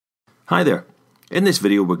Hi there. In this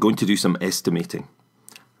video we're going to do some estimating.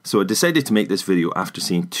 So I decided to make this video after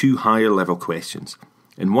seeing two higher level questions.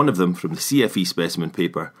 In one of them, from the CFE specimen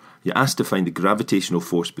paper, you're asked to find the gravitational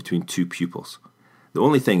force between two pupils. The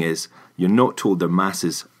only thing is, you're not told their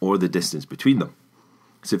masses or the distance between them.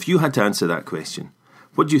 So if you had to answer that question,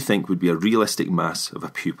 what do you think would be a realistic mass of a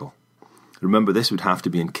pupil? Remember, this would have to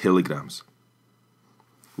be in kilograms.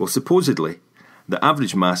 Well, supposedly, the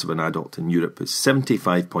average mass of an adult in Europe is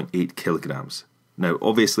 75.8 kilograms. Now,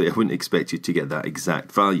 obviously, I wouldn't expect you to get that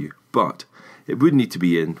exact value, but it would need to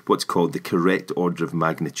be in what's called the correct order of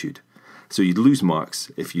magnitude. So you'd lose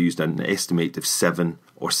marks if you used an estimate of 7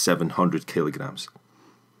 or 700 kilograms.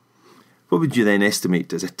 What would you then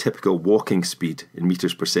estimate as a typical walking speed in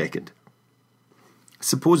meters per second?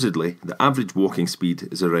 Supposedly, the average walking speed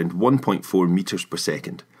is around 1.4 meters per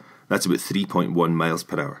second. That's about 3.1 miles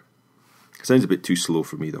per hour. Sounds a bit too slow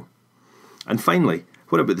for me though. And finally,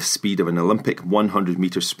 what about the speed of an Olympic 100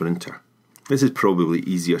 metre sprinter? This is probably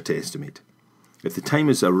easier to estimate. If the time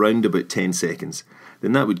is around about 10 seconds,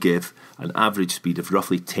 then that would give an average speed of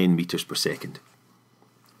roughly 10 metres per second.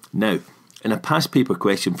 Now, in a past paper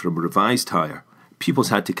question from Revised Higher, pupils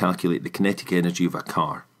had to calculate the kinetic energy of a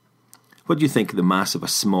car. What do you think the mass of a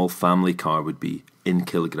small family car would be in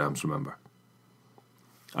kilograms, remember?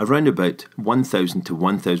 Around about 1,000 to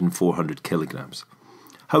 1,400 kilograms.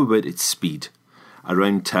 How about its speed,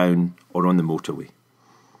 around town or on the motorway?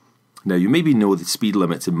 Now, you maybe know the speed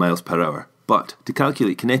limits in miles per hour, but to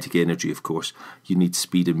calculate kinetic energy, of course, you need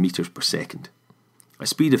speed in metres per second. A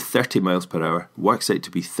speed of 30 miles per hour works out to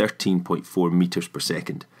be 13.4 metres per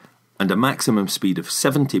second, and a maximum speed of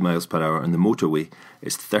 70 miles per hour on the motorway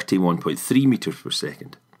is 31.3 metres per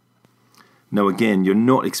second. Now again, you're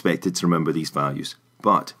not expected to remember these values,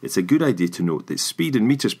 but it's a good idea to note that speed in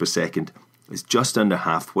metres per second is just under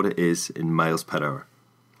half what it is in miles per hour.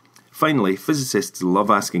 Finally, physicists love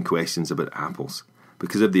asking questions about apples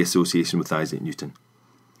because of the association with Isaac Newton.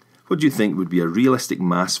 What do you think would be a realistic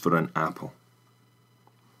mass for an apple?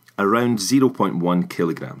 Around 0.1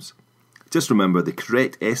 kilograms. Just remember the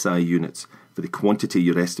correct SI units for the quantity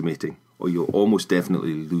you're estimating, or you'll almost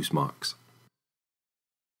definitely lose marks.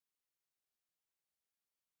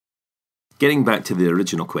 Getting back to the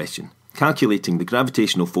original question, calculating the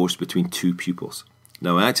gravitational force between two pupils.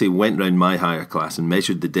 Now, I actually went round my higher class and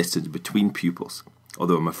measured the distance between pupils,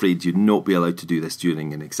 although I'm afraid you'd not be allowed to do this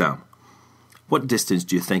during an exam. What distance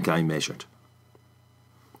do you think I measured?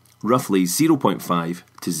 Roughly 0.5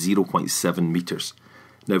 to 0.7 metres.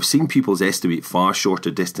 Now, I've seen pupils estimate far shorter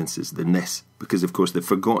distances than this, because of course they've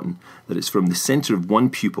forgotten that it's from the centre of one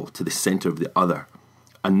pupil to the centre of the other,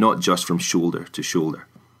 and not just from shoulder to shoulder.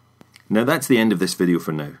 Now that's the end of this video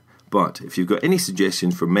for now, but if you've got any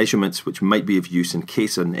suggestions for measurements which might be of use in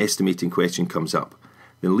case an estimating question comes up,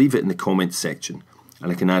 then leave it in the comments section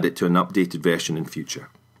and I can add it to an updated version in future.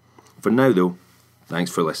 For now though,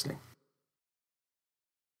 thanks for listening.